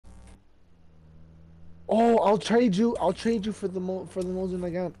Oh, I'll trade you. I'll trade you for the Mosin I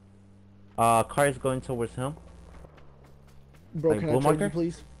got. Car is going towards him. Bro, Like can I blue trade marker? you,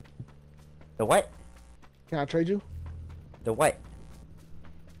 please? The what? Can I trade you? The what?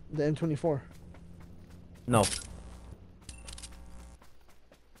 The M24. No.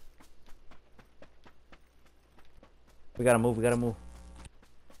 We gotta move. We gotta move.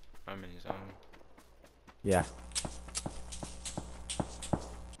 I'm in zone. Yeah.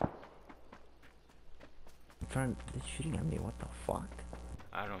 I'm trying. They're shooting at me. What the fuck?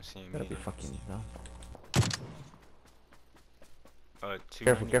 I don't see him. Gotta be either. fucking dumb. 295?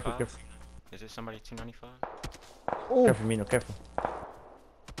 Careful, careful, careful. Is it somebody 295? Oh, Careful, Mino, careful.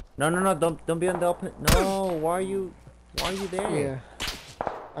 No, no, no, don't be on the open. No, why are you there? yeah.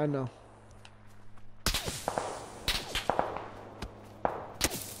 I know.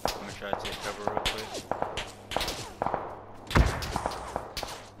 I'm gonna try to take cover real quick.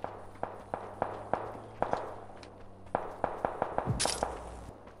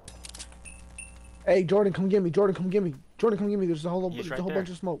 Hey, Jordan, come get me. Jordan, come get me. Jordan, come get me. There's a whole He's there's right a whole there. bunch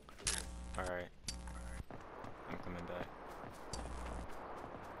of smoke. Alright. I'm coming back.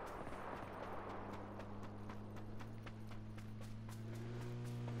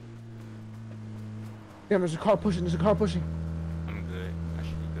 Damn, there's a car pushing. There's a car pushing. I'm good. I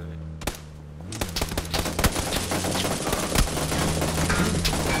should be good.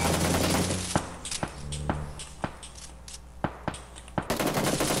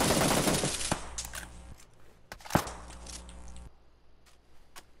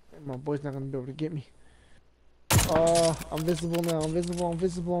 My boy's not gonna be able to get me. I'm visible now. I'm visible. I'm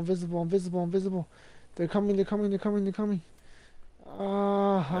visible. I'm visible. I'm visible. I'm visible. They're coming. They're coming. They're coming. They're coming. That's what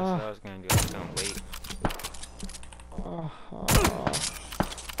I was gonna do. I was gonna wait.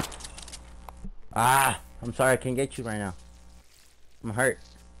 Ah, I'm sorry, I can't get you right now. I'm hurt.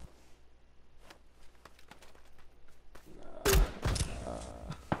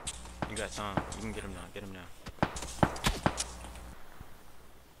 You got time. You can get him now. Get him now.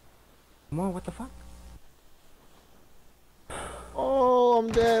 Come on, what the fuck? Oh,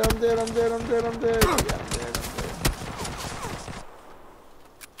 I'm dead. I'm dead. I'm dead. I'm dead. I'm dead. Yeah, I'm dead. I'm dead.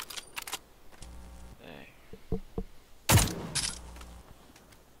 Dang.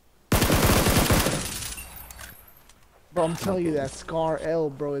 Bro, I'm telling you that Scar L,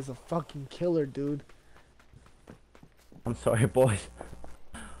 bro, is a fucking killer, dude. I'm sorry, boys.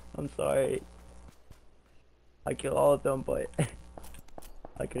 I'm sorry. I killed all of them, but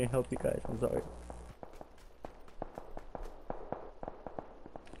I couldn't help you guys. I'm sorry.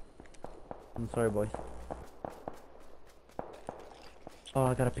 I'm sorry, boys. Oh,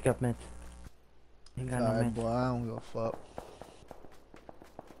 I gotta pick up meds. Ain't got no meds. Boy, I don't give a fuck.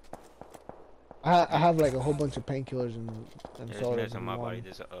 I have like a whole bunch of painkillers and There's soda. meds on my body.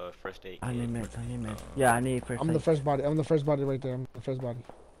 There's a first aid kit. I need meds. I need meds. Yeah, I need first I'm the aid. first body. I'm the first body right there. I'm the first body.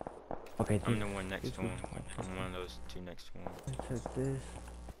 Okay, I'm the one next to him. I'm one of those two next to him. it says this.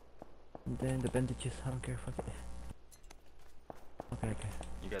 And then the bandages. I don't care. Fuck it. Okay, okay.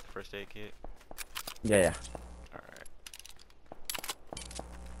 You got the first aid kit? Yeah, yeah. Alright.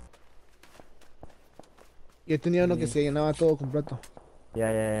 Yo tenía uno que se llenaba todo completo.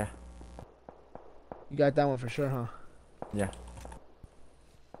 Yeah, yeah, yeah. You got that one for sure, huh? Yeah.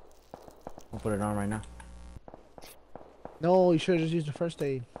 I'll put it on right now. No, you should have just used the first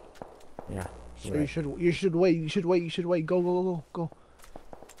aid. Yeah. So you should wait. You should wait. You should wait. Go, go, go, go.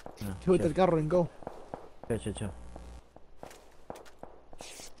 No, Súbete el carro and go. chill, chill, chill.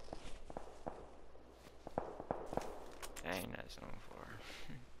 Dang, that's on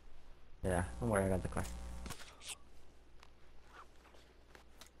for. Yeah, don't worry, I got the car.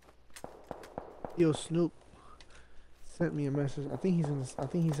 Yo, Snoop sent me a message. I think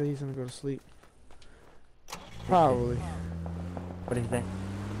he said he's gonna go to sleep. Probably. What did he say?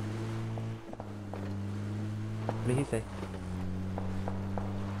 What did he say?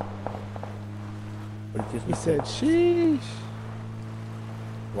 What did you He said, "Sheesh."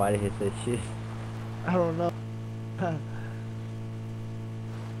 Why did he say shit? I don't know.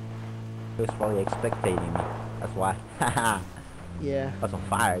 He was probably expecting me. That's why. Yeah. I was on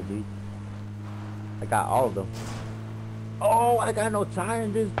fire, dude. I got all of them. Oh, I got no tire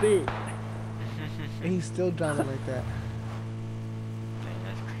in this bit. And he's still driving like that. Dang,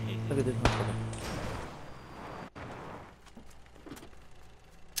 that's crazy. Look at this one.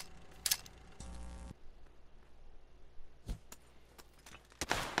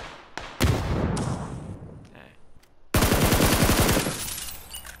 Dang.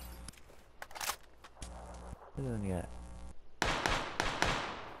 Look at that.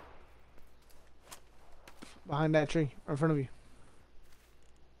 Behind that tree, in front of you.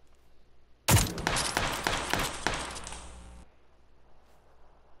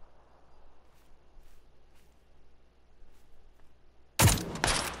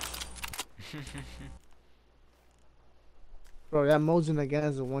 Bro, that Mosin again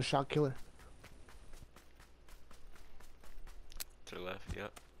is a one-shot killer. To the left,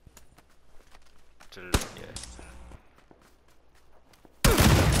 yep. To the left, yeah.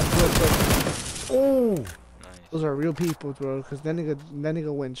 Oh. Nice. Those are real people, bro. Cause that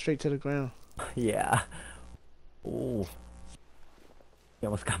nigga went straight to the ground. Yeah. Oh. He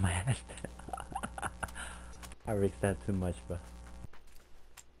almost got my ass. I risked that too much, bro.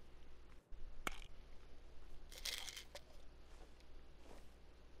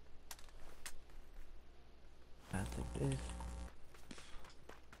 I'll take this.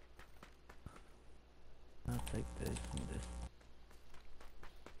 I'll take this and this.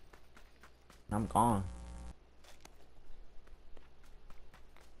 I'm gone.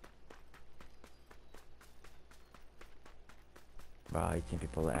 Bro, 18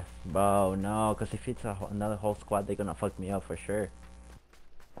 people left. Bro, no, because if it's another whole squad, they're gonna fuck me up for sure.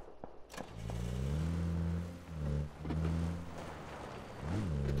 I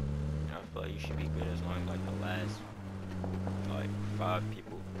feel like you should be good as long as like the last like 5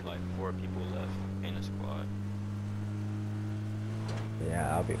 people, like 4 people left in a squad.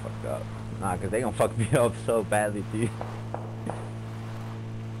 Yeah, I'll be fucked up. Nah, because they gonna fuck me up so badly, dude.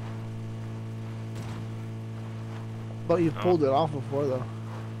 But you've pulled it off before, though.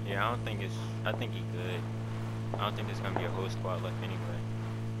 Yeah, I think he good. I don't think there's gonna be a whole squad left anyway.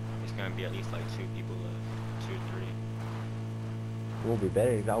 It's gonna be at least like 2 people left, 2 or 3. We'll be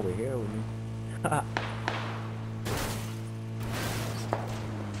better if over here with me. Man,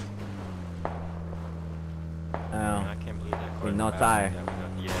 I can't believe that. With no tire.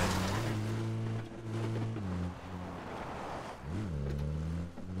 Yeah.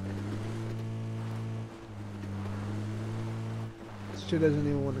 This shit doesn't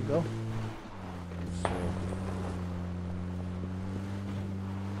even want to go.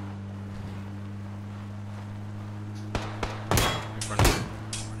 In front of you.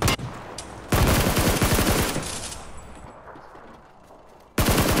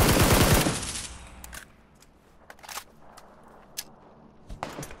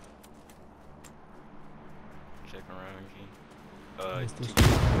 Check around you. What's this? 2.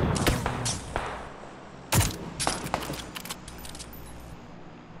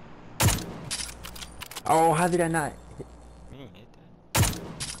 Oh, how did I not? You ain't hit that.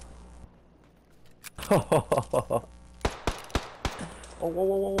 Oh, whoa, whoa,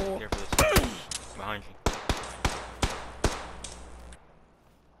 whoa, whoa. Here for this. Behind you.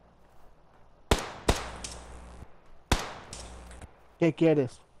 Can't get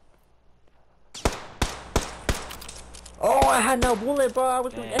this. Oh, I had no bullet, bro. I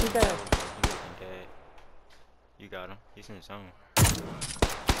was doing Dang, anything. he would've been dead. You got him. He's in his zone.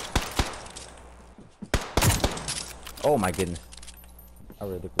 Oh my goodness. I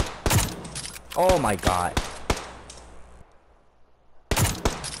really cool. Oh my god.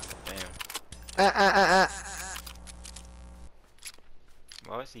 Damn.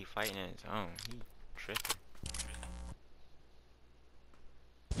 Why was he fighting in his zone? He tripping.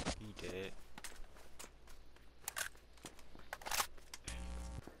 He dead.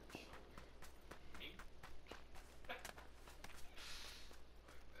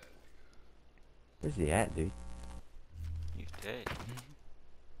 Where's he at, dude? He's dead.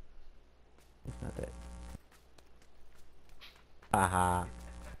 It's not that. Haha.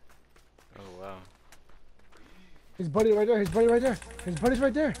 Oh wow. His buddy right there. His buddy right there. His buddy's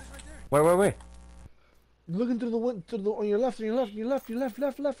right there. Where? Looking through the wind, on your left, left. To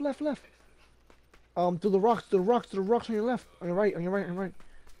the rocks on your left, on your right.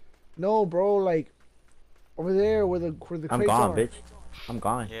 No, bro, like over there where the I'm crates gone, are. bitch. I'm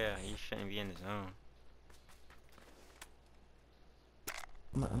gone. Yeah, he shouldn't be in the zone.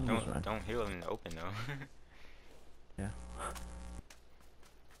 I'm just run. Don't heal him in the open though. Yeah.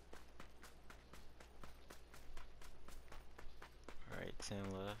 Alright, 10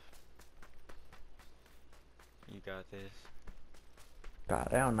 left. You got this. God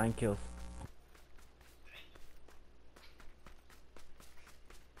damn, 9 kills.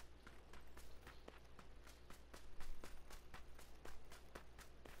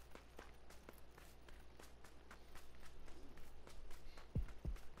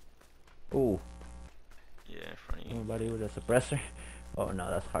 Ooh. Yeah, in front of you. Anybody with a suppressor? Oh no,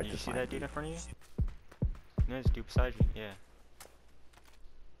 that's hard Did to you see find. that dude in front of you? No, there's a dude beside you. Yeah.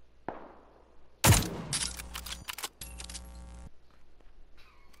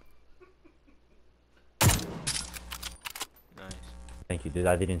 Nice. Thank you, dude.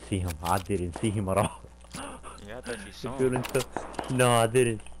 I didn't see him. I didn't see him at all. Yeah, I thought you saw Dude, him. no, I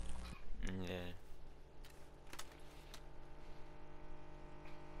didn't. Yeah.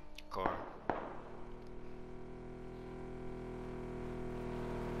 Car.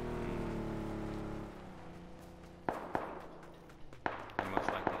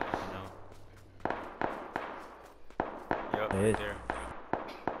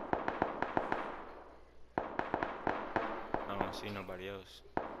 house.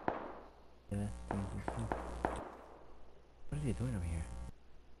 Yeah. What is he doing over here?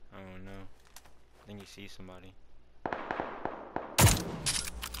 I don't know. I think he sees somebody.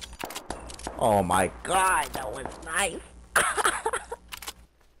 Oh my god, that was nice.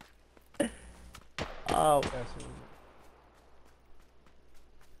 Oh. That's it.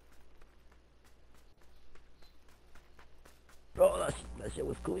 Bro, that shit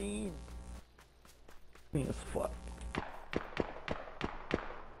was clean. Clean as fuck.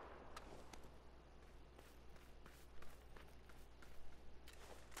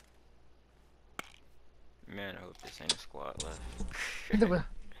 Man, I hope this ain't a squad left. Vente, weón.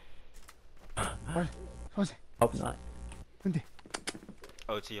 Vale, vamos. Hope not. Vente.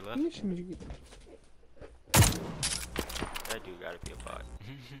 Oh, to your left? That dude gotta be a bot.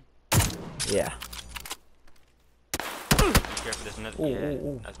 Yeah. Be careful, there's another. Ooh, Yeah, ooh,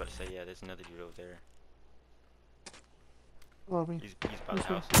 ooh. I was about to say, yeah, there's another dude over there. Oh, me. He's by the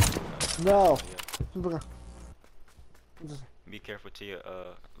house. No. Yeah. Vente para acá. Vente. Be careful to your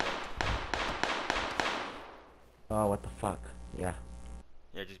left. Oh, what the fuck? Yeah.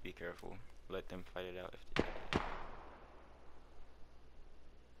 Yeah, just be careful. Let them fight it out if they.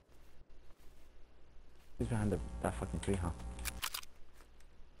 He's behind that fucking tree, huh?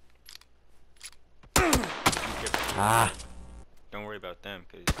 Be careful. Ah! Don't worry about them,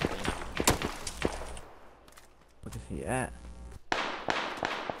 cause What is he at?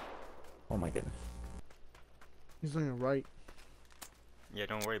 Oh my goodness. He's on your right. yeah,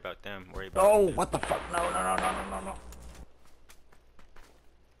 don't worry about them. Worry about. Oh, them. what the fuck? No, no, no, no, no, no, no.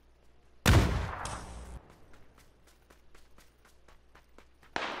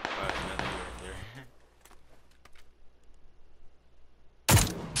 Oh, there's another dude right there.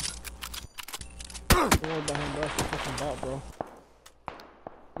 Don't worry about him, bro. That's a fucking bot, bro.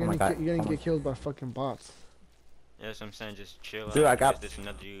 Oh my God. You're gonna get killed by fucking bots. Yeah, that's what I'm saying. Just chill Dude, out. I got- There's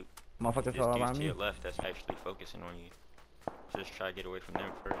another dude. Motherfuckers This all dude's around to me. your left that's actually focusing on you. Just try to get away from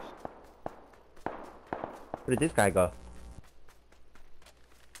them first. Where did this guy go?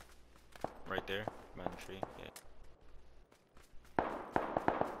 Right there, behind the tree. Yeah.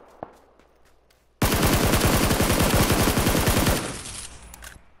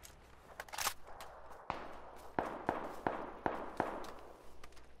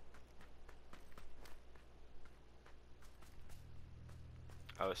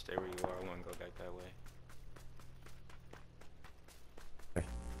 I would stay where you are. I wouldn't go back that way. Okay.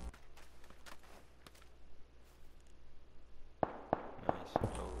 Nice.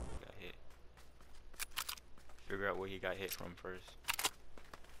 Oh, he got hit. Figure out where he got hit from first.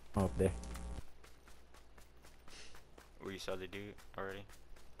 Oh, up there. Where you saw the dude already?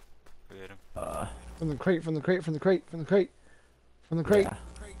 Who hit him? From the crate, from the crate, from the crate, from the crate. From the crate. Yeah.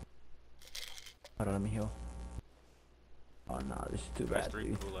 Hold on, let me heal. Oh no, this is too There's bad, 3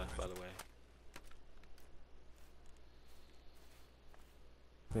 dude. people left, by the way.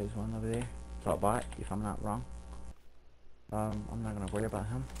 There's one over there. Top bot, if I'm not wrong. I'm not gonna worry about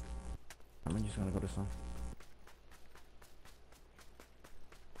him. I'm just gonna go to some.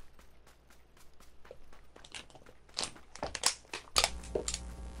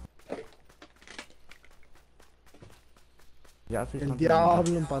 Yeah, I see El something.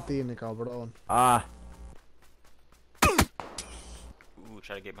 diablo en patines, cabrón. Ah, Ooh,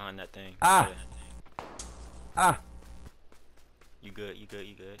 try to get behind that thing. Ah. Yeah. ah. You good, you good,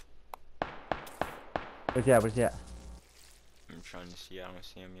 you good. Where's he at? Where's he at? I'm trying to see, I don't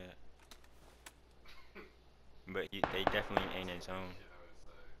see him yet. But they definitely ain't in zone.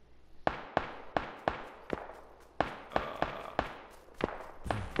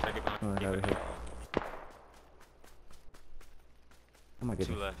 Try to get behind. Oh, get over behind- here. Oh my 2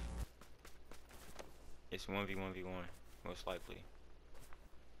 goodness. left. It's 1v1v1, most likely.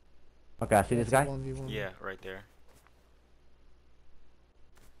 Okay, I see this guy. 1v1. Yeah, right there.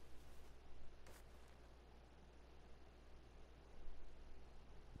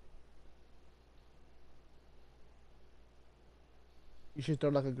 You should throw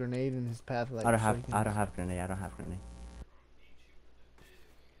like a grenade in his path, like. I don't so have. he can- I don't have grenade. I don't have grenade.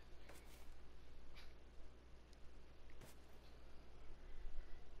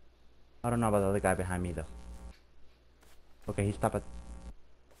 I don't know about the other guy behind me though. Okay, he stopped at.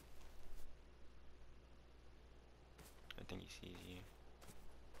 I think he sees you.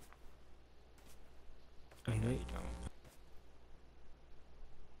 Wait, I know wait. you don't.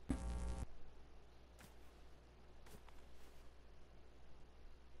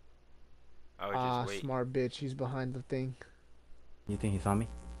 I would Ah, just wait. smart bitch. He's behind the thing. You think he saw me?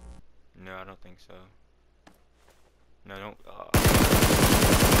 No, I don't think so. No, don't.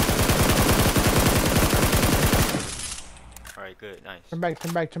 Alright, good, nice. Turn back,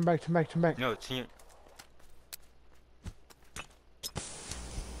 turn back, turn back, turn back, turn back. No, team.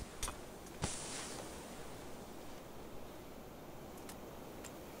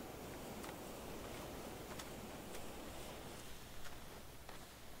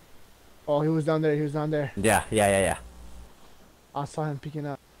 Oh, he was down there, he was down there. Yeah. I saw him picking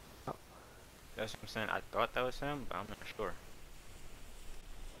up. That's what I'm saying. I thought that was him, but I'm not sure.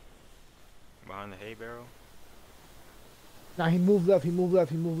 Behind the hay barrel. Nah, he moved left, he moved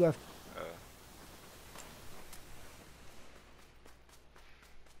left, he moved left.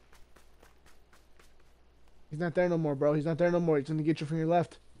 He's not there no more, bro. He's not there no more. He's gonna get you from your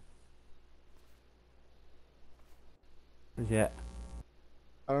left. Yeah.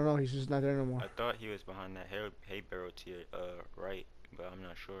 I don't know. He's just not there no more. I thought he was behind that hay barrel to your right, but I'm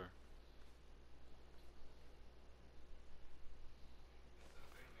not sure.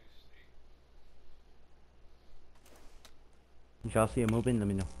 If y'all see him moving, let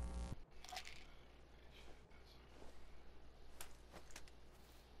me know.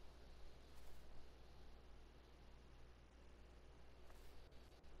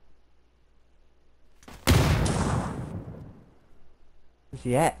 Where's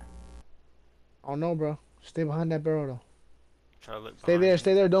he at? I don't know, bro. Stay behind that barrel, though. Try to look Stay behind there, you.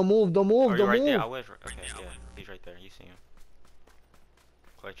 stay there. Don't move, don't move, Oh, you're don't right move. there. I was okay, yeah. He's right there. You see him.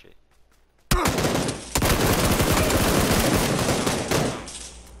 Clutch it.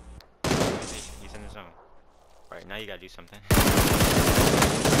 He's in the zone. Right, now you gotta do something.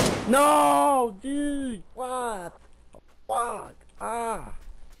 No, dude. What? Fuck. Ah.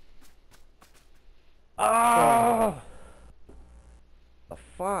 The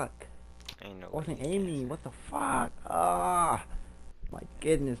fuck? Ain't no way Wasn't he can. aiming. What the fuck? Ah. My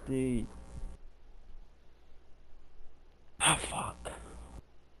goodness, dude. Ah, fuck.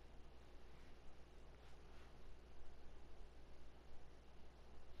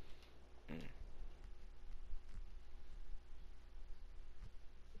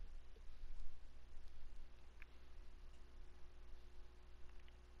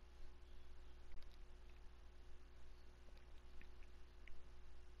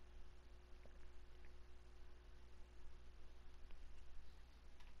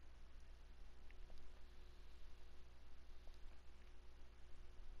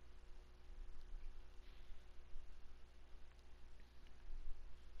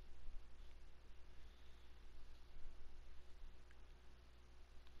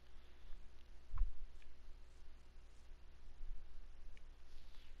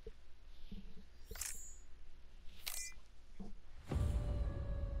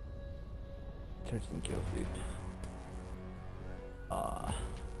 Touching kills, dude. Ah,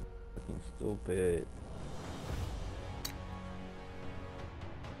 fucking stupid.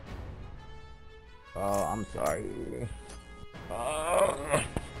 Oh, I'm sorry. Oh,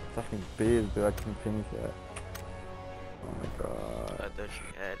 fucking big, dude. I couldn't finish that. Oh my god. I thought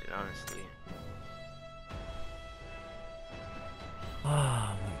you had it, honestly.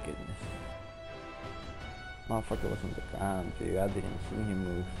 Oh my goodness. Motherfucker was on the ground, dude. I didn't see him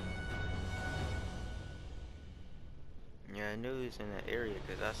move. Yeah, I knew he was in that area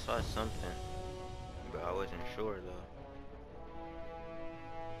because I saw something, but I wasn't sure though.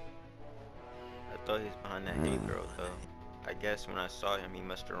 I thought he was behind that hay barrel though. I guess when I saw him, he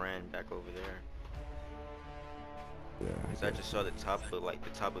must have ran back over there. Yeah, Cause I just saw the top of the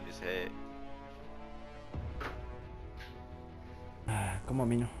top of his head. Come on,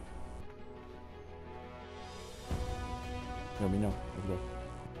 Mino. Yo, Mino, let's go.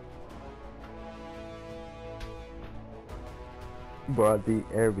 Bro, I did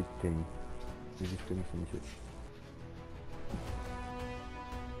everything. You just couldn't finish it.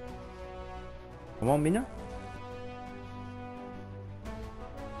 Come on, Mino.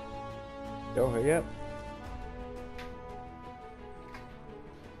 Yo, hurry up.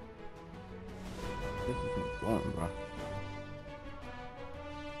 This isn't fun, bro.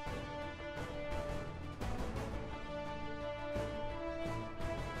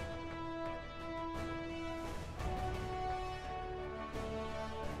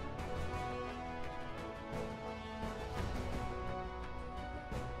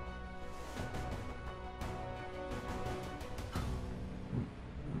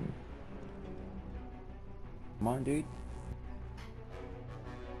 Come on, dude.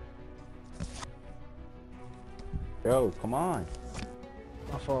 Yo, come on.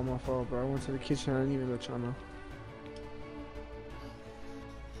 My fault, bro. I went to the kitchen. I didn't even let y'all know.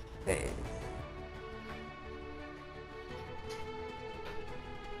 Hey.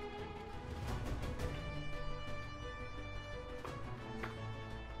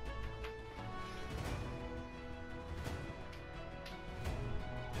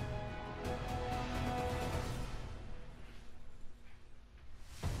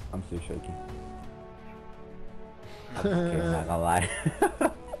 still shaking. I'm just kidding, not gonna lie.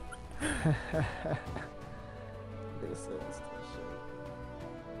 Nigga said it's still shaking.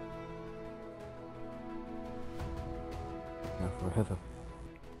 Not for real though.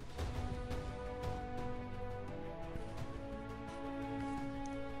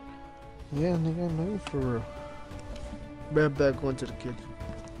 Yeah, nigga, I know you for real. Better back going to the kitchen.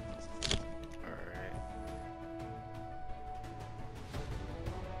 Alright.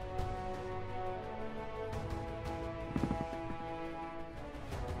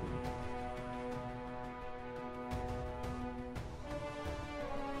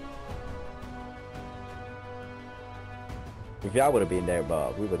 If y'all would have been there,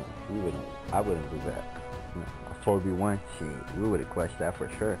 Bob, I wouldn't do that. A 4v1, shit, we would have crushed that for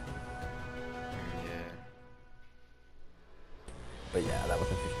sure. Yeah. But yeah, that was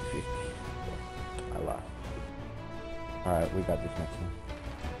a 50-50. I lost. Alright, we got this next one.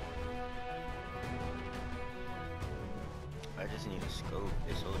 I just need a scope.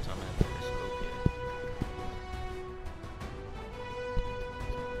 This whole time I haven't had a scope yet.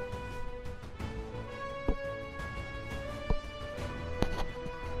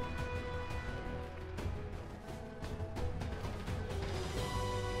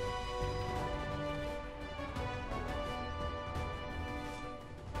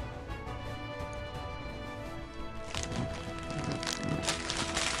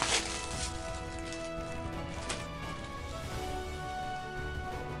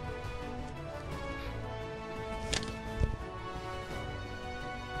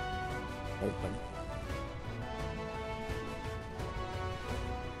 Open.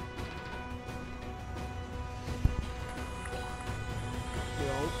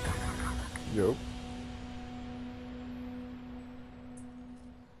 Yo.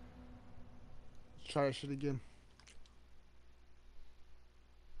 Try that shit again.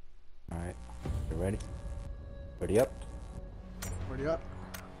 Alright, you ready? Ready up? Ready up?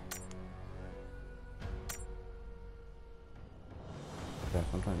 Yeah,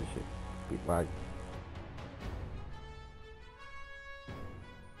 sometimes this shit be laggy.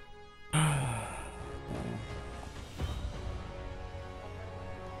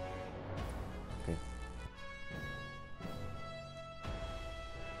 Okay.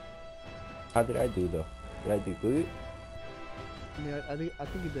 How did I do though? Did I do good? Yeah, I think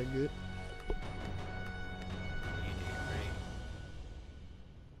you did good. You did great.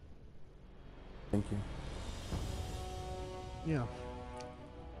 Thank you. Yeah.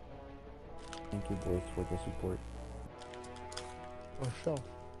 Thank you boys for the support. For sure.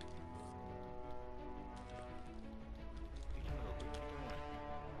 You know what you're doing.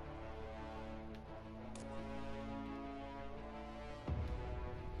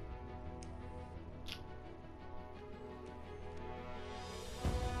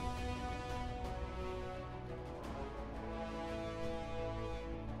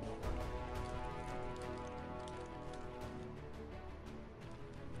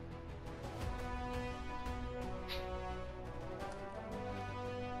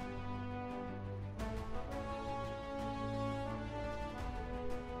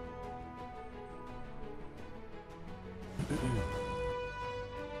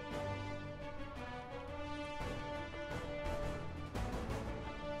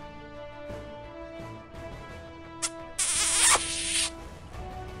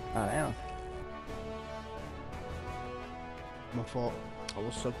 Ah, damn. My fault. I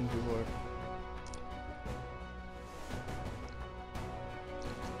was sucking too hard.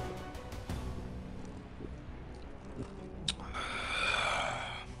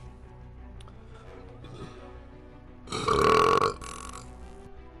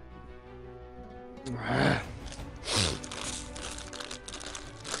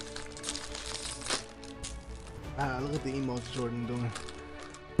 Look at the emotes Jordan doing.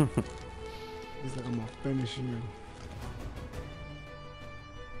 He's like, I'm gonna finish you.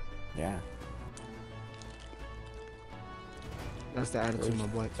 Yeah. That's the attitude, my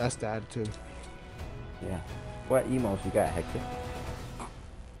boy. That's the attitude. Yeah. What emos you got, Hector?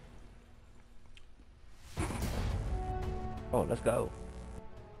 Oh, let's go.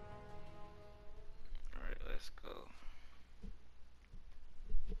 Alright, let's go.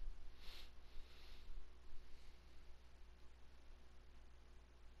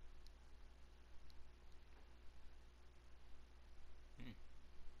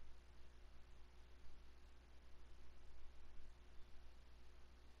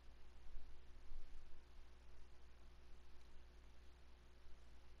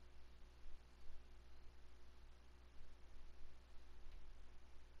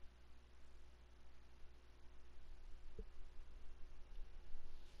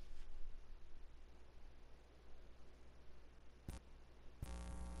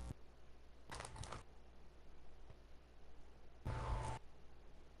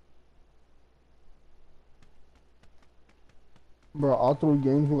 Bro, all three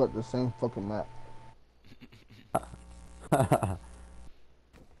games we got the same fucking map.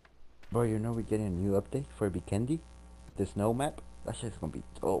 Bro, you know we're getting a new update for Vikendi? The snow map? That shit's gonna be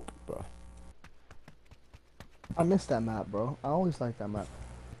dope, bro. I miss that map, bro. I always like that map.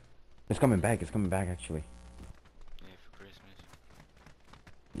 It's coming back actually. Yeah, for Christmas.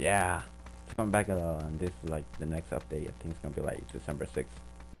 Yeah. It's coming back this like the next update. I think it's gonna be like December 6th.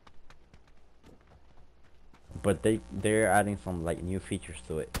 But they're adding some like new features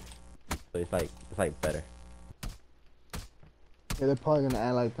to it. So it's like better. Yeah, they're probably gonna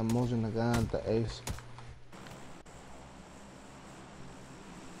add like the motion, the gun, the ace.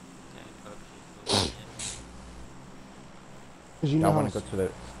 Yeah, PUBG. Cause you know Y'all how wanna go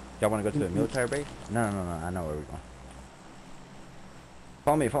to the you- military base? No, I know where we're going.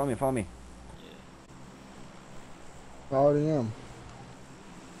 Follow me. Yeah. I already am.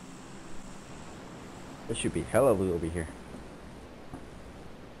 There should be hella loot over here.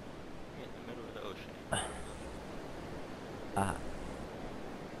 We're in the middle of the ocean. Ah.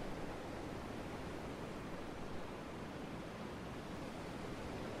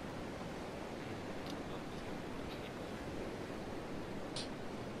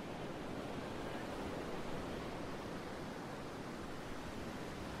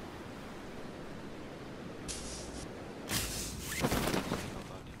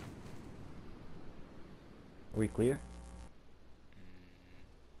 Are we clear?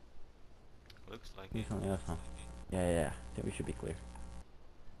 Looks like Need it. something else, huh? Yeah. I think we should be clear.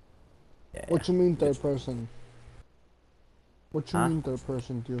 Yeah. What you mean Good. third person? What you Huh? mean third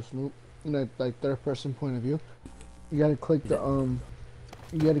person, deal Snoop? You know, like third person point of view. You gotta click Is the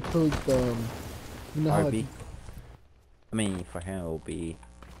that You gotta click the You know how RB? I mean, for him it will be.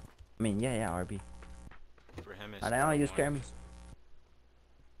 I mean, yeah, RB. For him, it's I don't know, you R1. scare me.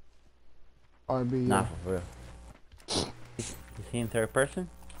 RB. Nah, Yeah. for real. Is he in third person?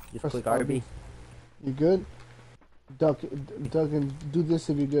 Just Press click RB. RB. You good? Duck, and do this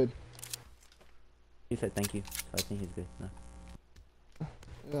if you're good. He said thank you, so I think he's good. No.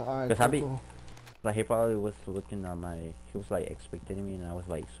 Yeah, alright, Cause cool, Habi, cool. like he probably was looking on my. He was like expecting me, and I was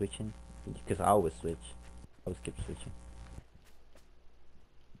like switching. Cause I always switch. I always keep switching.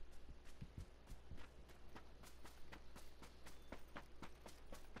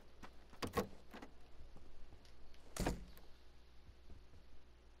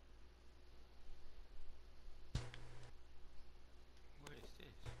 What is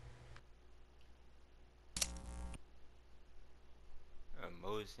this?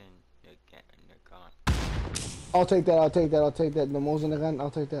 Mosin Nagan. I'll take that. I'll take that. I'll take that. The moles in the gun. I'll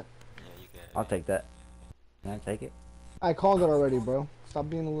take that. Yeah, you got it. I'll take that. Can I take it? I called it already, bro. Stop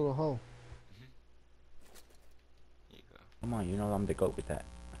being a little hoe. Here you go. Come on, you know I'm the goat with that.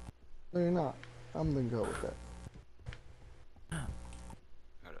 No, you're not. I'm the go with that. Hold on.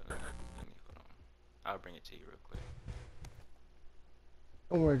 Let me hold on. I'll bring it to you real quick.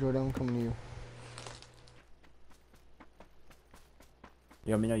 Don't worry, Jordan. I'm coming to you.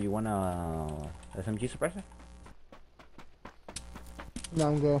 You want me to know you want a SMG suppressor? No,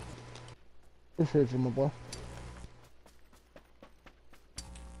 I'm good. Appreciate you, my boy.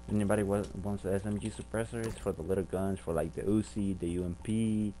 Anybody wants the SMG suppressors for the little guns, for like the Uzi, the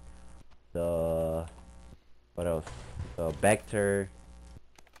UMP, the what else? The Vector.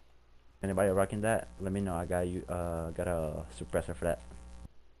 Anybody rocking that? Let me know. I got you. Got a suppressor for that.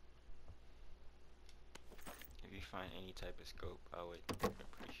 If you find any type of scope, I would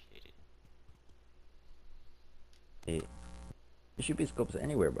appreciate it. Hey, there should be scopes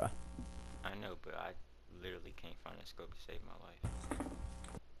anywhere, bro. I know, but I literally can't find a scope to save my life.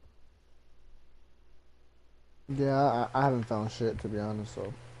 Yeah, I haven't found shit, to be honest,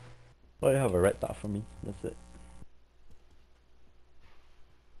 so. Well, you have a red dot for me. That's it.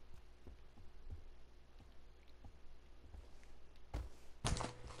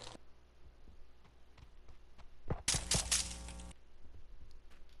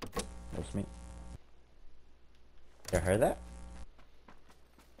 That's me. You heard that?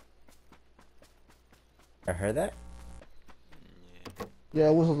 I heard that? Yeah. Yeah,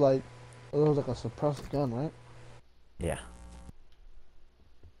 it was like a suppressed gun, right? Yeah.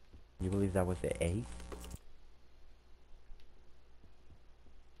 You believe that was the A?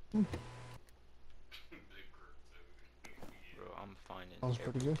 Bro, I'm finding That was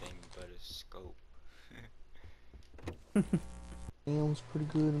pretty good. everything but a scope. Sounds pretty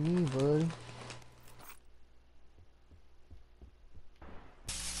good to me, buddy.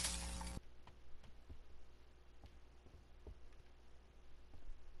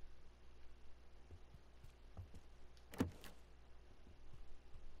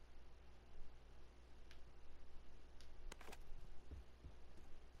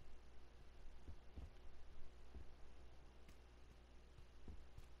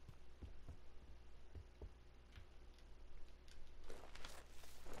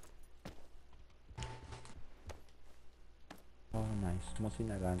 Nice. Mostly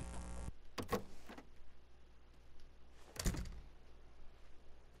nagan.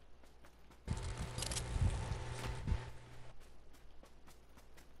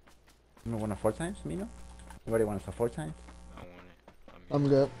 You want a 4x, Mino? Anybody wants a 4x? I want it. I'm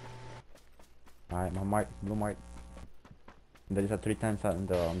good. Alright, my mark, blue mark. And there is a 3x on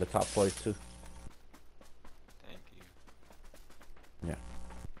the top floor too. Thank you. Yeah.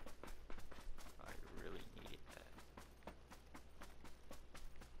 I really needed that.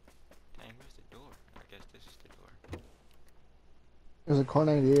 Dang, where's the door? I guess this is the door. There's a car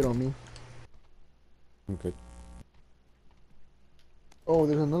 98 on me. I'm good. Oh,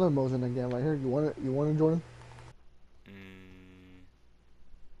 there's another Mosin again right here. You want it? You want it, Jordan?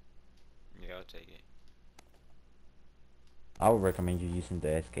 Yeah, I'll take it. I would recommend you using the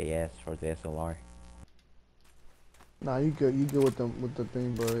SKS or the SLR. Nah, you good. You good with the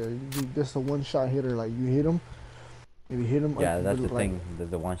thing, bro. Yeah, you just a one-shot hitter. Like you hit him, if you hit him. Yeah, that's the like, thing.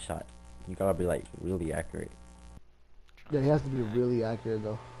 The one shot. You gotta be like really accurate. Yeah, he has to be really accurate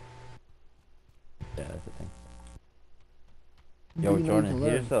though. Yeah, that's the thing. But Yo, you know, you Jordan, can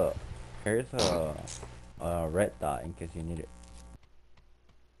learn. here's a red dot in case you need it.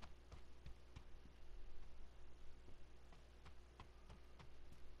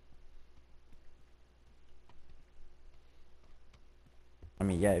 I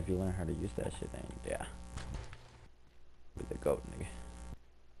mean, yeah, if you learn how to use that shit, then yeah. Be the goat, nigga.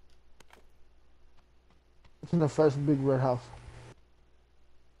 It's in the first big red house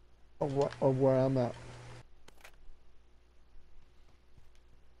of where I'm at.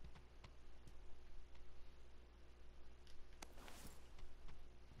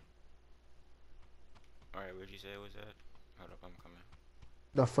 Alright, what'd you say was that? Hold up, I'm coming.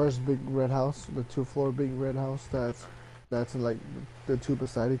 The first big red house, the 2-floor big red house. That's like the two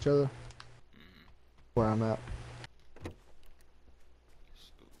beside each other. Where I'm at. So,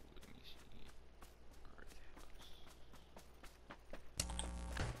 let me see. Red house.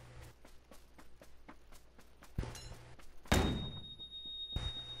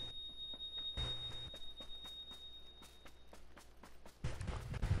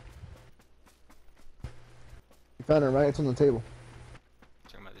 You found it, right? It's on the table.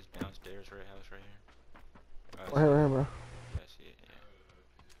 Talking about this downstairs red house right here. Right here, bro. Yeah, I see it, yeah.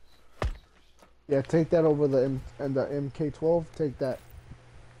 Yeah, take that over the MK12. Take that.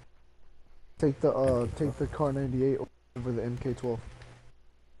 Take the car 98 over the MK12.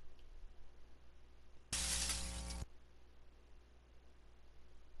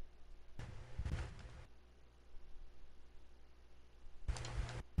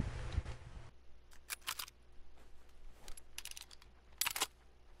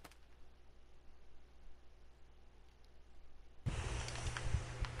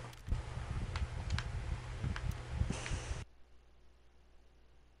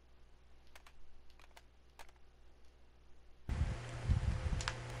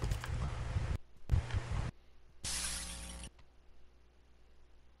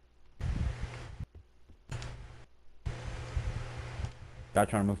 Y'all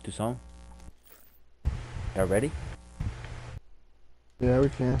trying to move to zone? Y'all ready? Yeah, we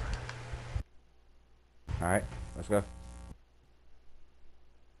can. Alright, let's go.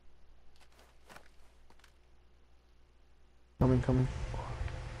 Coming.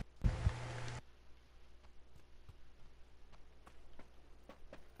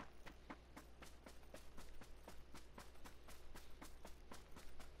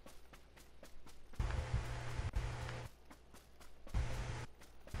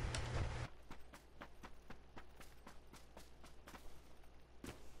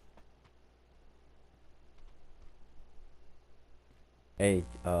 Hey,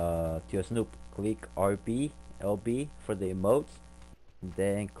 to Snoop, click RB, LB for the emotes,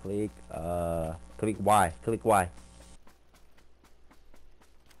 then click Y, click Y.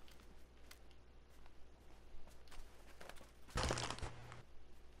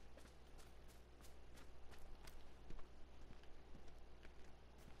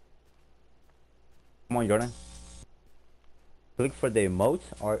 Come on, Jordan. Click for the emotes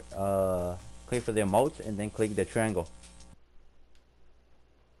or click for the emotes and then click the triangle.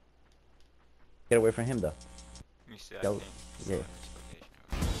 Get away from him though. You see, I Yo, think. yeah.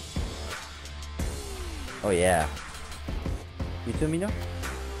 Oh, this location. Oh yeah. You too, Mino?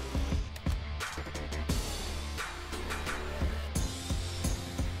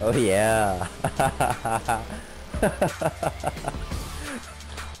 Oh yeah.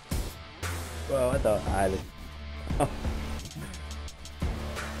 Well, what the island?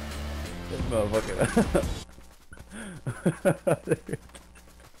 This motherfucker.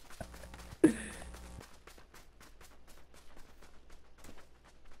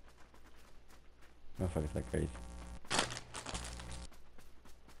 just like crazy.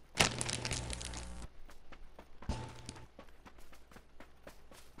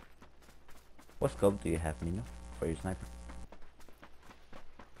 What scope do you have, Mino, for your sniper?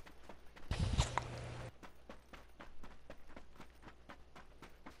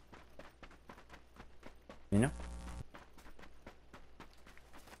 Mino?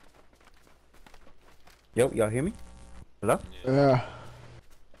 Yo, y'all hear me? Hello? Yeah.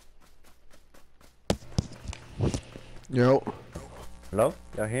 Yo. Hello?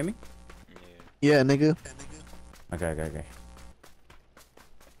 Y'all hear me? Yeah, nigga. Okay.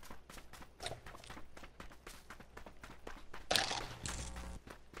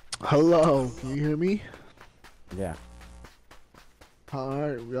 Hello. Can you hear me? Yeah.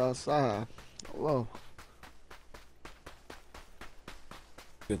 Alright, we outside. Hello.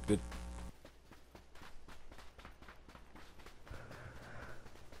 Good.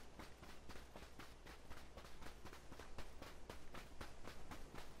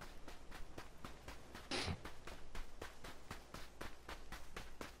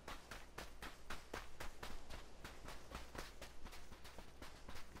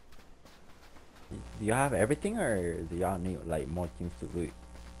 Do y'all have everything, or do y'all need like more things to loot?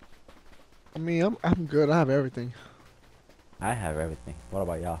 I mean, I'm good. I have everything. I have everything. What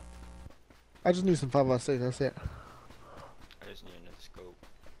about y'all? I just need some 5.56. That's it. I just need another scope.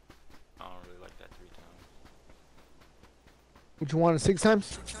 I don't really like that 3 times. What you want? 6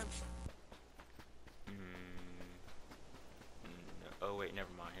 times? No. Oh wait, never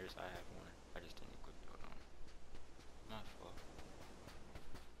mind. Here's I have one. I just didn't equip it. Hold on. My fault.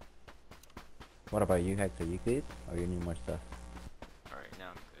 What about you, Hector? You good? Or you need more stuff? Alright, now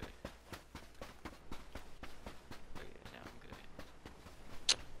I'm good. Oh yeah, now I'm good.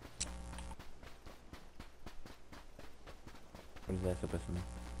 What is that supposed to mean?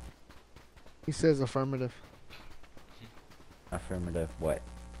 He says affirmative. Affirmative. What?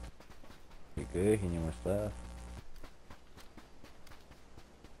 You good? You need more stuff?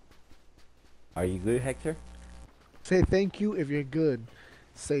 Are you good, Hector? Say thank you if you're good.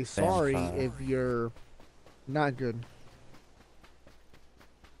 Say sorry sorry. if you're not good.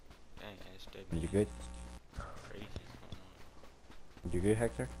 Dang, it's dead. You good? Crazy going on. You good,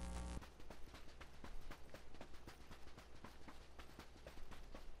 Hector?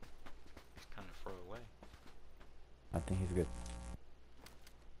 He's kind of far away. I think he's good.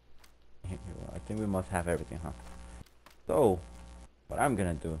 I think we must have everything, huh? So, what I'm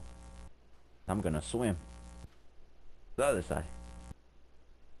gonna do, I'm gonna swim to the other side.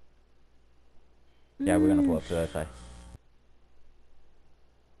 Yeah, we're gonna pull up to the other side.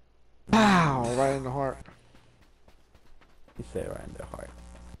 Wow, right in the heart. He said right in the heart.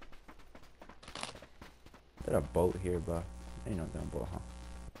 There's a boat here, but ain't no damn boat, huh?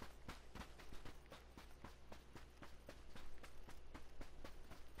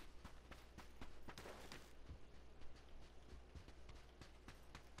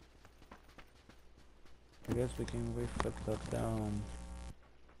 I guess we can wait for the down.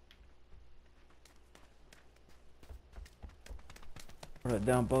 For the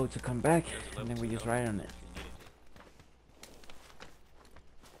down boat to come back, and then we just ride on it. If you needed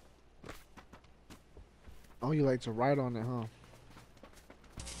it. Oh, you like to ride on it, huh?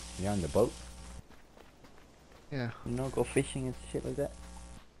 You're on the boat? Yeah. You know, go fishing and shit like that?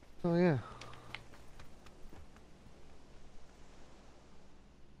 Oh, yeah.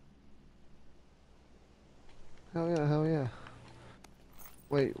 Hell yeah.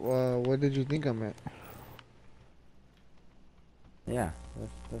 Wait, what did you think I meant? Yeah,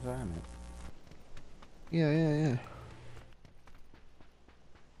 that's what I meant. Yeah.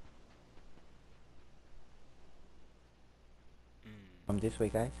 Come this way,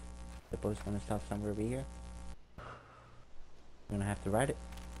 guys. The boat's gonna stop somewhere over here. We're gonna have to ride it.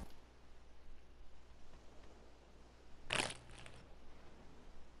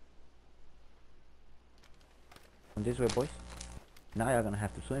 Come this way, boys. Now you're gonna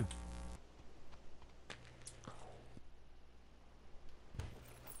have to swim.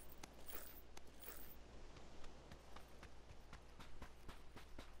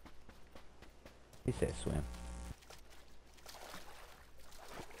 He said swim.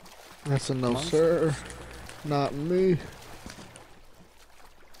 That's a no, Come on. sir. Not me.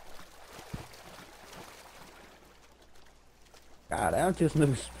 God, I don't just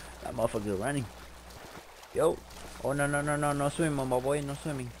lose. That motherfucker running. Yo. Oh, no swimming, my boy. No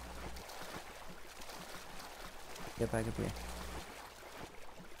swimming. Get back up here.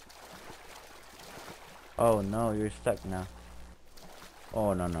 Oh, no. You're stuck now.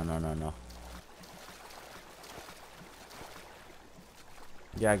 Oh, no.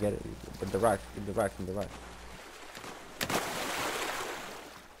 Yeah, I get it. But the rocks, the rocks, and the rocks.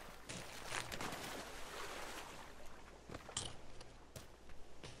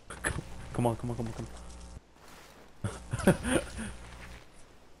 Come on, come on, come on, come on.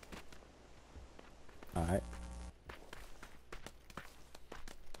 Alright.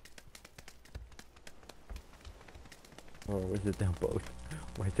 Oh, where's the damn boat?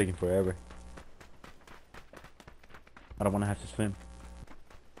 Why is it taking forever? I don't want to have to swim.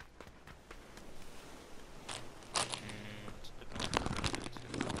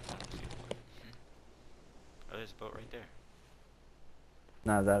 Oh, there's a boat right there.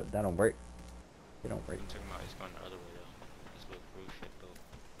 Nah, that don't work. It don't work. I'm talking about it's going the other way though. This little cruise ship boat.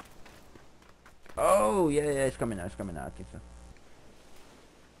 Oh, yeah, yeah, it's coming now, it's coming now. I think so.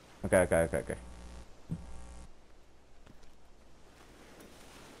 Okay.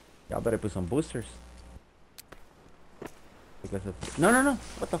 Y'all better put some boosters. Because of... No.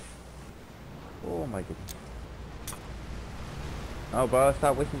 What the f... Oh, my goodness. Oh, bro,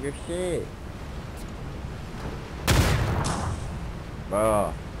 stop wasting your shit.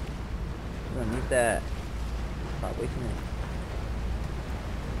 Bro. You don't need that. Stop wasting it.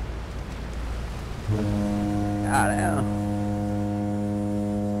 God damn.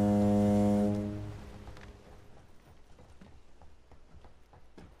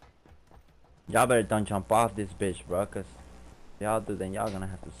 Y'all better don't jump off this bitch, bro, cause y'all do, then y'all gonna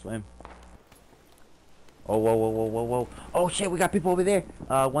have to swim. Oh, whoa. Oh shit, we got people over there.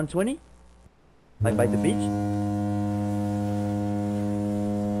 120? Like by the beach?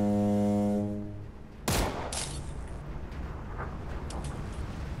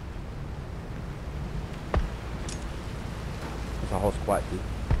 That's a whole squad, dude.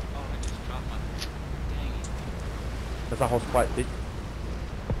 Oh, I just dropped my... Dang it. That's a whole squad, dude.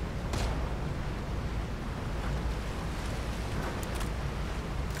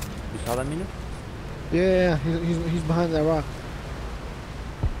 You saw that, Mina? Yeah, he's behind that rock.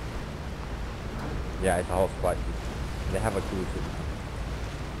 Yeah, it's a whole squad, dude. They have a crew too.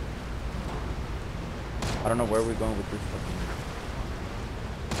 I don't know where we're going with this fucking...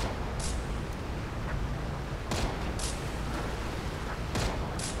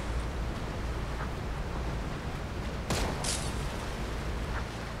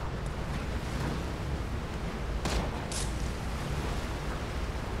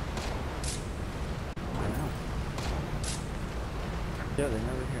 Yeah, they're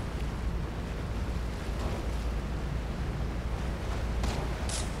never here.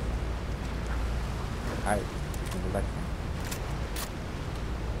 Alright, we can go back now.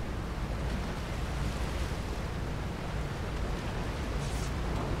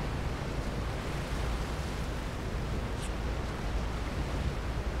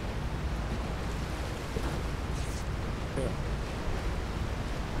 Yeah.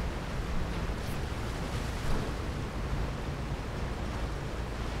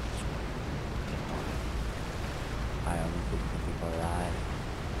 I only think people alive.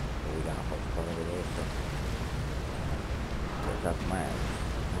 But we got a whole squad over there, so it's up my ass.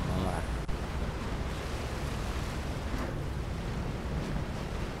 I'm gonna lie.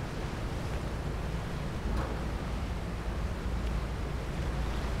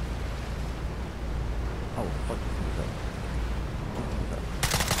 Oh fuck, this is up. This is up.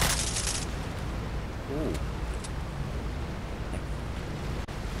 Ooh.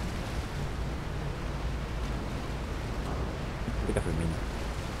 Look at me.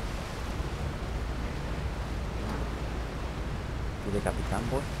 You the Capitan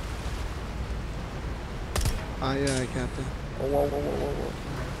boy? Aye, aye, Captain. Oh, whoa.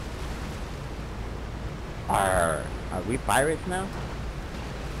 Arr. Are we pirates now?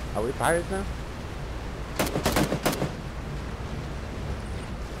 Are we pirates now?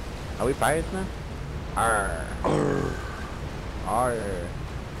 Are we pirates now? Arr. Arr.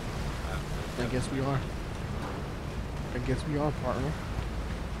 I guess we are. Partner.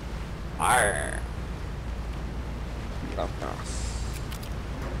 Arr. Of course.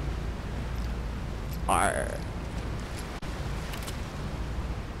 Arr.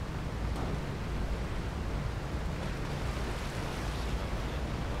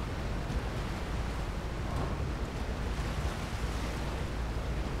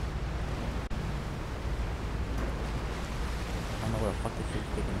 I don't know where the fuck this is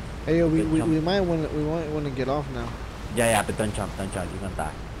taking us. Hey, yo, Good jump. we might want to get off now. Yeah, but don't jump, you're gonna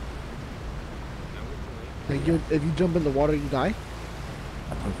die. Like if you jump in the water, you die.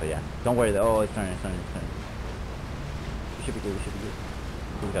 I think so, yeah. Don't worry though. Oh, it's turning. We should be good.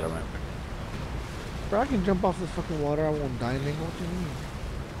 We gotta run. Bro, I can jump off the fucking water. I won't die, nigga. What do you mean?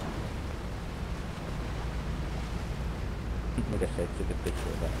 Like I said, took a picture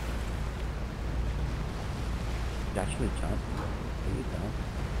of that. You actually jump? Are you dumb?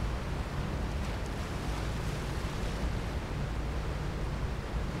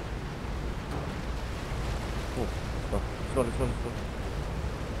 Oh, let's go.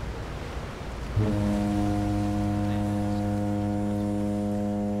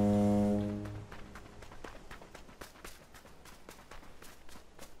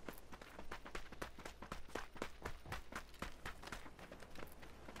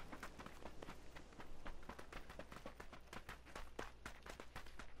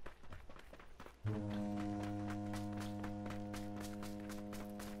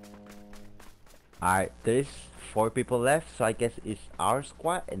 Alright, there's 4 people left, so I guess it's our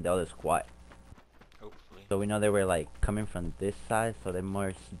squad and the other squad. Hopefully. So we know they were like coming from this side, so they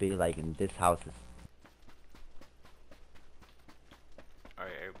must be like in these houses.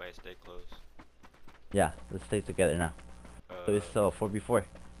 Alright, everybody stay close. Yeah, let's stay together now. So it's 4v4.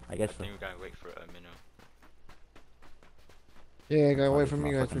 I guess I so. think we gotta wait for a minute. Yeah, guys, Oh, wait this for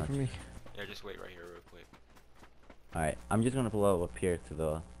me, guys. motherfucker Wait for me. Yeah, just wait right here real quick. Alright, I'm just gonna blow up here to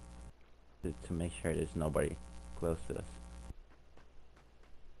the to make sure there's nobody close to us.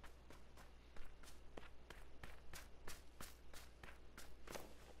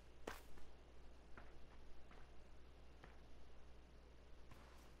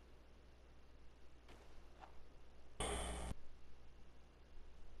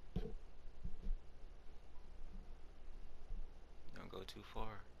 Don't go too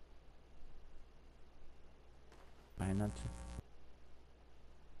far. Try not to.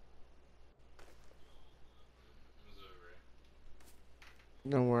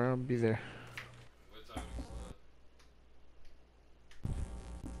 Don't worry, I'll be there.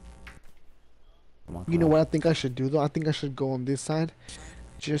 Come on, You know come on. what I think I should do though? I think I should go on this side,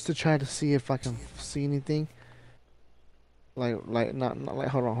 just to try to see if I can see anything. Not like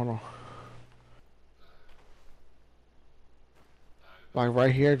hold on. Like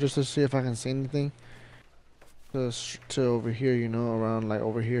right here, just to see if I can see anything. To over here, you know, around like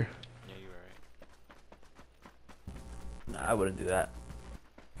over here. Yeah, you're right. Nah, I wouldn't do that.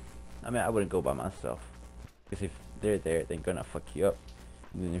 I mean, I wouldn't go by myself. Because if they're there, they're gonna fuck you up.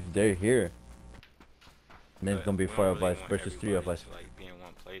 And then if they're here, then it's But gonna be we 4 don't of really us want versus 3 of everybody us. to, like, be in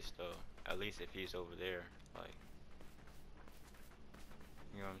one place though. At least if he's over there, like,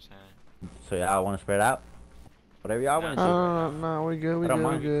 you know what I'm saying? So y'all wanna spread out? Whatever y'all wanna do. No, we good, I don't we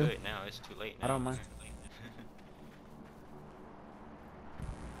mind. good. Good now. It's too late now. I don't mind.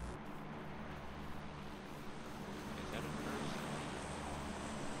 Is that a person?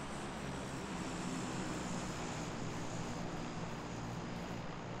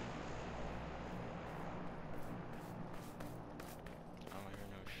 I don't hear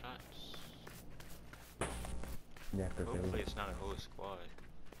no shots. Yeah, cause Hopefully it's not a whole squad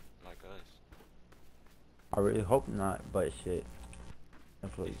like us. I really hope not, but shit.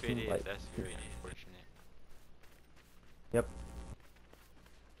 That's what If it it seems is, like. that's very unfortunate. Yep.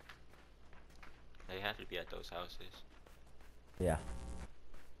 They have to be at those houses. Yeah.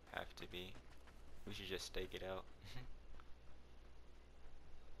 Have to be. We should just stake it out.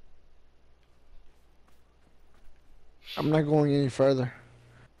 I'm not going any further.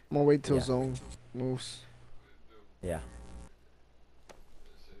 I'm gonna wait till Yeah. zone moves. Yeah.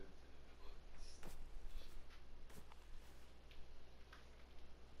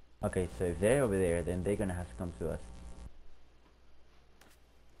 Okay, so if they're over there, then they're gonna have to come to us.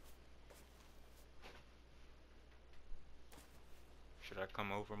 Should I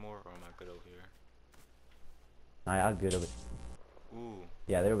come over more or am I good over here? I'll good of it. Ooh,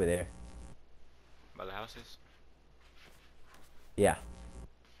 Yeah, they're over there. by the houses? Yeah.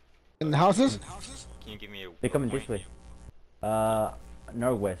 In the houses? Can you give me a They're coming point? this way.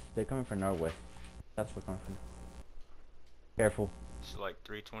 Northwest. They're coming from northwest. That's where they're coming from. Careful. It's like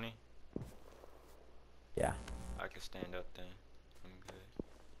 320. Yeah. I can stand up then. I'm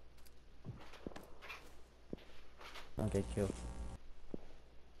good. Don't get killed.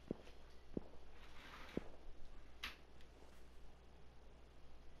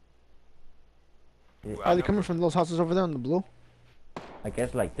 Yeah, Ooh, Are they know- coming from those houses over there in the blue? I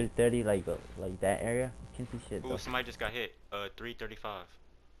guess like 330, like that area. Can't see shit Ooh, though. somebody just got hit. 335.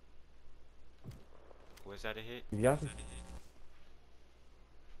 Was that a hit? If y'all,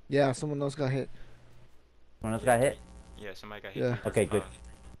 Yeah, someone else got hit. someone else got hit. Yeah, somebody got hit. Yeah. Okay, good.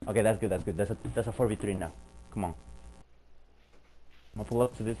 335. Okay, that's good. That's good. That's a 4v3 now. Come on. I'm gonna pull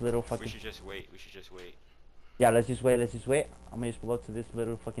up to this little We fucking. should just wait. We should just wait. Yeah, let's just wait. Let's just wait. I'm gonna just pull up to this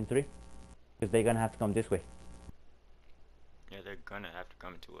little fucking 3, because they're gonna have to come this way. Yeah, they're gonna have to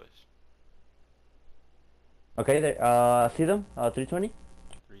come to us. Okay, there. See them? 320.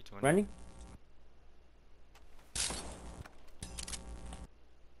 320. Running.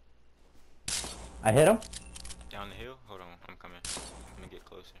 I hit him. Down the hill? Hold on, I'm coming. I'm gonna get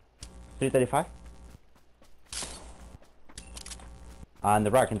closer. 335. On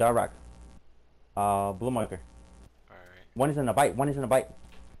the rock, in the rock. Blue marker. Alright. One is in a bite. One is in a bite.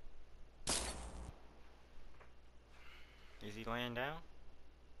 Is he laying down?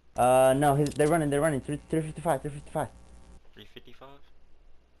 No, they're running. They're running. 355. 355. 355?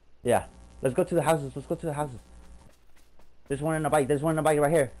 Yeah. Let's go to the houses. Let's go to the houses. There's one in a bike. There's one in a bike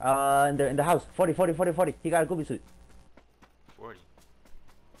right here. In the house. 40, 40, 40, 40. He got a goopy suit. 40.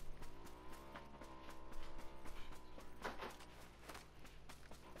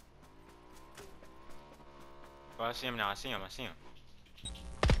 Oh, I see him now. I see him. I see him.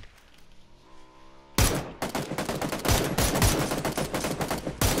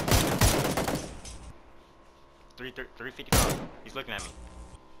 Three 355. He's looking at me.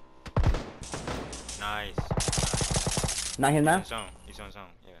 Nice. Not him now? He's on zone. He's on zone.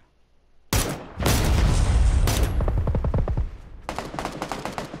 Yeah.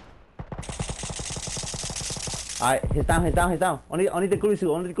 Alright, he's down, he's down, he's down. Only the goopy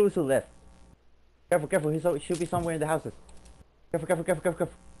suit. Only the goopy suit left. Careful, careful. He should be somewhere in the houses. Careful, careful, careful, careful,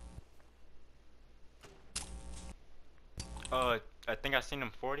 careful. I think I seen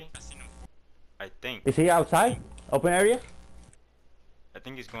him 40. I think. Is he outside? Open area? I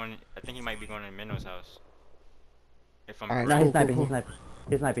think he's going. I think he might be going to Minno's house. If I'm Alright, No, correct. he's sniping, cool. he's sniping.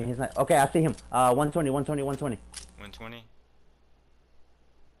 He's sniping, he's sniping. Okay, I see him. 120, 120, 120. 120.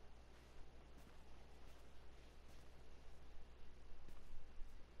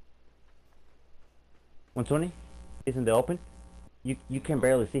 120? He's in the open. You can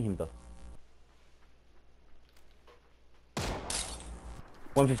barely see him though.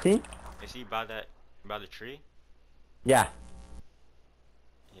 115? Is he by the tree? Yeah.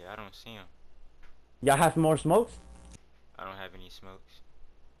 Yeah, I don't see him. Y'all have more smokes? I don't have any smokes.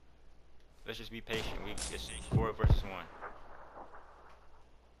 Let's just be patient. It's 4 versus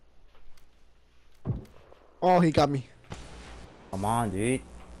 1. Oh, he got me. Come on, dude.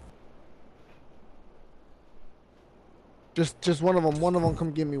 Just one of them. One of them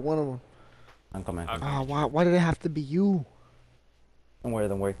come get me. One of them. I'm coming. Okay. Ah, why did it have to be you? Don't worry,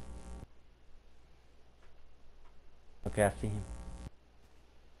 don't worry. Okay, I see him.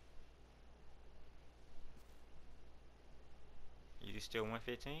 You still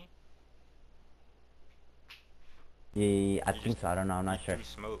 115? Yeah, I think so. I don't know. I'm not sure. You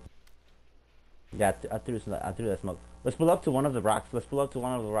smoke. Yeah, I threw that smoke. Let's pull up to one of the rocks. Let's pull up to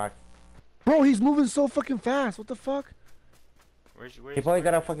one of the rocks. Bro, he's moving so fucking fast. What the fuck? Where's He probably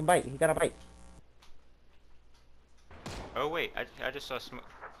got a fucking bite. He got a bite. Oh wait, I just saw smoke.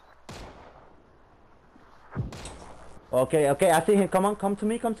 Okay, okay, I see him. Come on, come to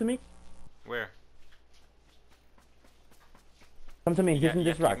me, come to me. Where? Come to me. He's in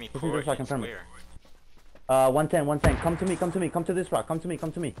this rock. He's in this rock in front of me. 110, 110. Come to me, come to me. Come to this rock. Come to me,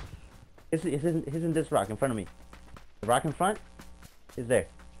 come to me. He's in this rock in front of me. The rock in front is there.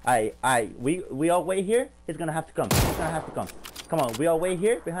 We all wait here. He's gonna have to come. He's gonna have to come. Come on, we all wait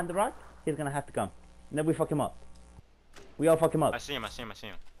here behind the rock. He's gonna have to come. And then we fuck him up. We all fuck him up. I see him. I see him. I see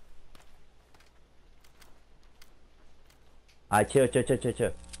him. Alright, chill, chill, chill, chill,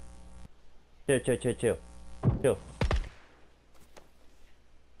 chill. Chill, chill, chill, chill. Chill.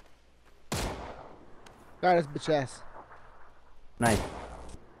 Got his bitch ass. Nice.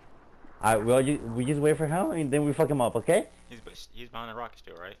 Alright, we just wait for him and then we fuck him up, okay? He's behind the rock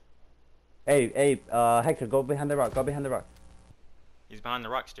still, right? Hey, Hector, go behind the rock. Go behind the rock. He's behind the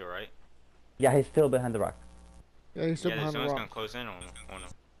rock still, right? Yeah, he's still behind the rock. Yeah, he's still Yeah, the behind the zone's rock. gonna close in on him.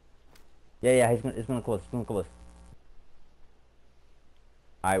 Yeah, it's gonna close. It's gonna close.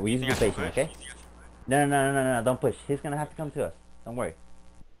 Alright, we use think the I should patient, push? okay? No, don't push. He's gonna have to come to us. Don't worry.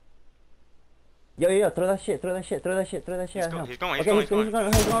 Yo, throw that shit at him. He's going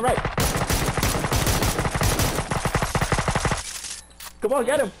right. Come on,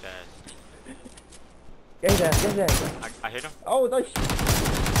 get him. Get his ass. I hit him. Oh, no shit.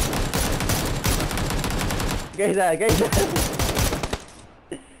 Get his ass.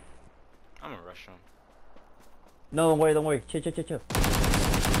 I'm gonna rush him. No, don't worry. Chill.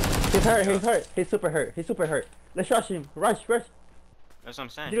 He's hurt. He's super hurt. Let's rush him. Rush. That's what I'm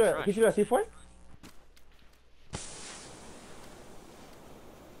saying. Did you see for it?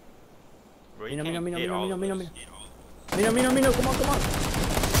 Bro, you Mino, can't hit all of us. Mino, come on.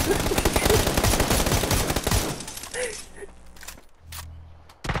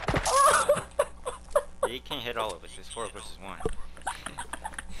 Yeah, you can't hit all of us. It's 4 versus 1.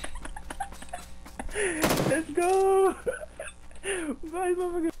 Let's go. Bye,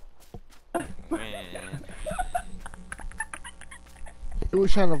 motherfucker. Man. He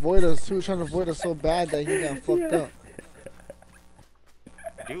was trying to avoid us. He was trying to avoid us so bad that he got fucked up.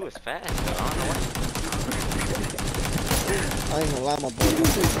 Dude was fast, though. I don't know what. I ain't gonna lie, my boy.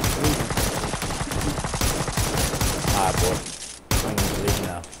 Alright, boy. I'm gonna leave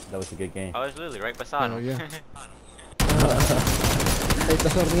now. That was a good game. I was literally right beside Oh, him. yeah. Hey,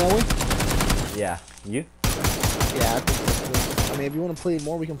 ¿estás dormido, güey? Yeah. You? Yeah, I think so too. I mean, if you want to play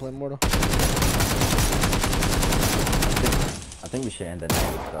more, we can play more though. I think we should end the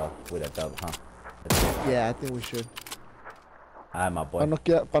night with a dub, huh? Yeah, I think we should. Alright, my boy.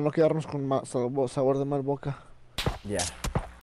 Para no quedarnos con sabor de mal boca. Yeah.